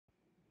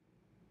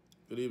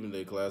Good evening,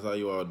 day class. How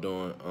you all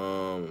doing?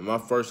 My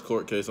first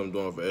court case I'm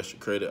doing for extra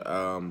credit.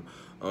 I'm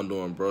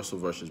doing Bussell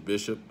versus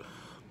Bishop.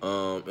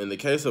 In the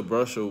case of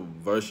Bussell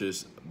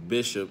versus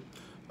Bishop,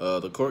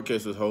 the court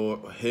case was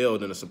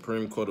held in the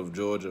Supreme Court of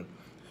Georgia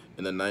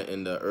in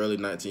the early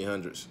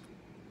 1900s.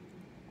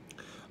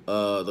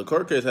 The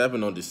court case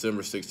happened on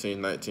December 16,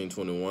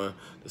 1921.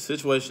 The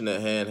situation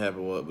at hand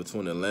happened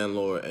between the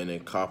landlord and a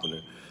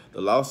carpenter. The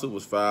lawsuit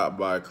was filed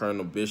by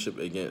Colonel Bishop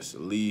against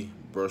Lee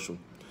Bussell.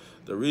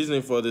 The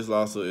reasoning for this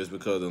lawsuit is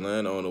because the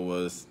landowner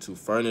was to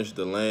furnish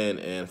the land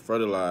and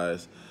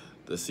fertilize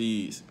the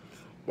seeds,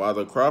 while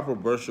the cropper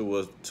Bussell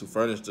was to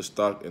furnish the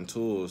stock and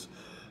tools.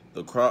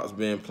 The crops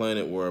being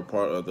planted were a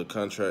part of the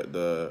contract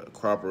the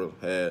cropper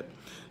had.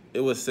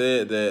 It was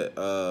said that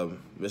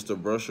Mr.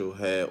 Bussell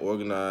had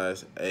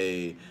organized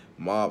a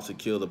mob to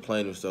kill the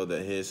plaintiff so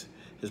that his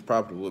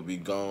property would be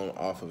gone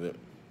off of it.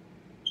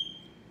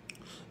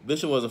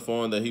 Bishop was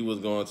informed that he was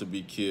going to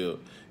be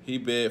killed. He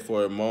begged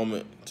for a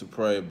moment to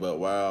pray, but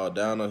while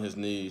down on his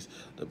knees,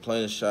 the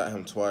plaintiff shot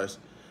him twice.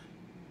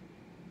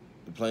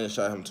 The plaintiff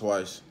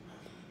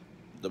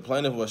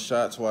was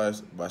shot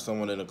twice by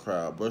someone in the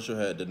crowd. Bussell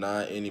had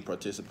denied any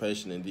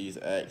participation in these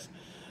acts.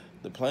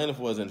 The plaintiff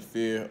was in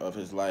fear of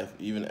his life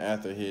even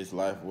after his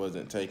life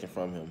wasn't taken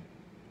from him.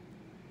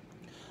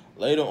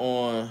 Later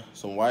on,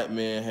 some white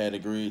men had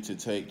agreed to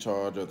take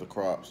charge of the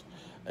crops.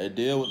 A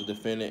deal with the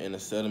defendant and the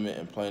settlement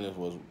and plaintiff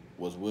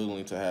was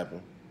willing to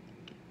happen.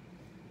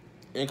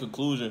 In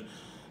conclusion,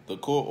 the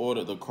court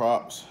ordered the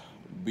crops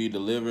be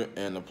delivered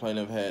and the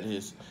plaintiff had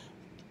his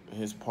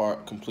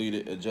part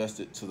completed,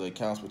 adjusted to the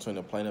accounts between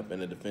the plaintiff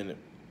and the defendant.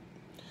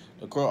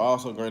 The court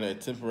also granted a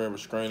temporary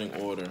restraining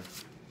order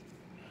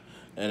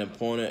and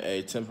appointed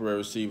a temporary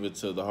receiver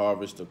to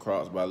harvest the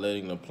crops by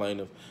letting the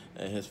plaintiff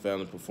and his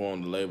family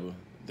perform the labor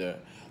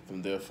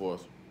from their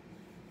forth.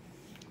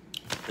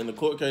 In the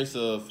court case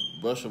of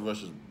Bussell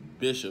versus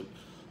Bishop,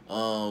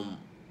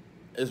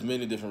 there's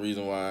many different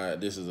reasons why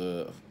this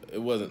is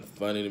it wasn't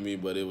funny to me,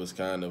 but it was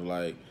kind of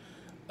like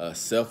a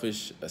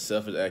selfish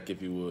act, if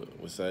you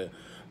would say,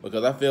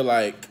 because I feel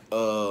like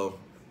the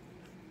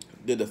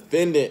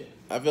defendant,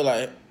 I feel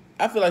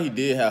like he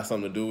did have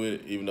something to do with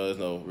it, even though there's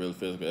no real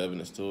physical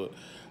evidence to it.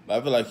 But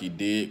I feel like he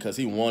did because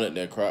he wanted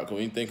that crop. Because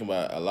when you think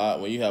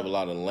about when you have a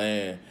lot of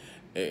land,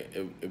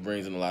 it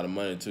brings in a lot of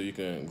money too. You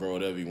can grow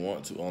whatever you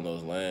want to on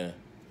those land.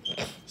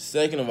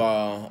 Second of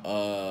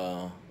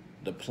all,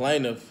 the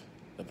plaintiff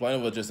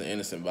was just an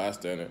innocent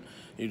bystander.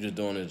 He was just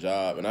doing his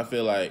job. And I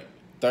feel like,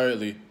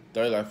 thirdly,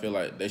 I feel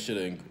like they should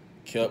have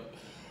kept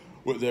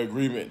with the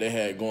agreement they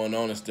had going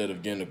on instead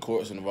of getting the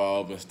courts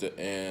involved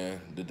and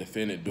the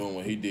defendant doing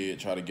what he did,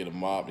 try to get a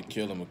mob to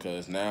kill him,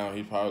 because now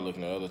he's probably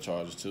looking at other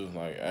charges too,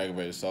 like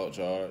aggravated assault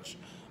charge,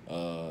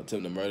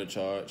 attempted murder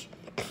charge.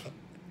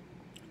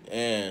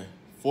 And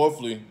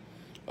fourthly,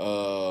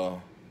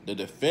 the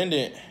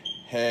defendant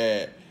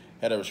had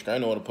a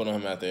restraining order put on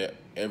him after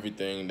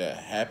everything that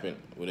happened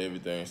with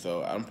everything.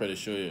 So I'm pretty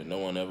sure no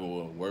one ever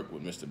will work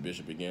with Mr.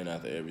 Bishop again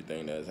after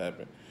everything that has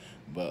happened.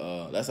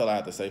 But that's all I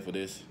have to say for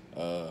this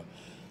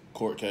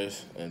court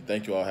case. And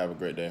thank you all. Have a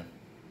great day.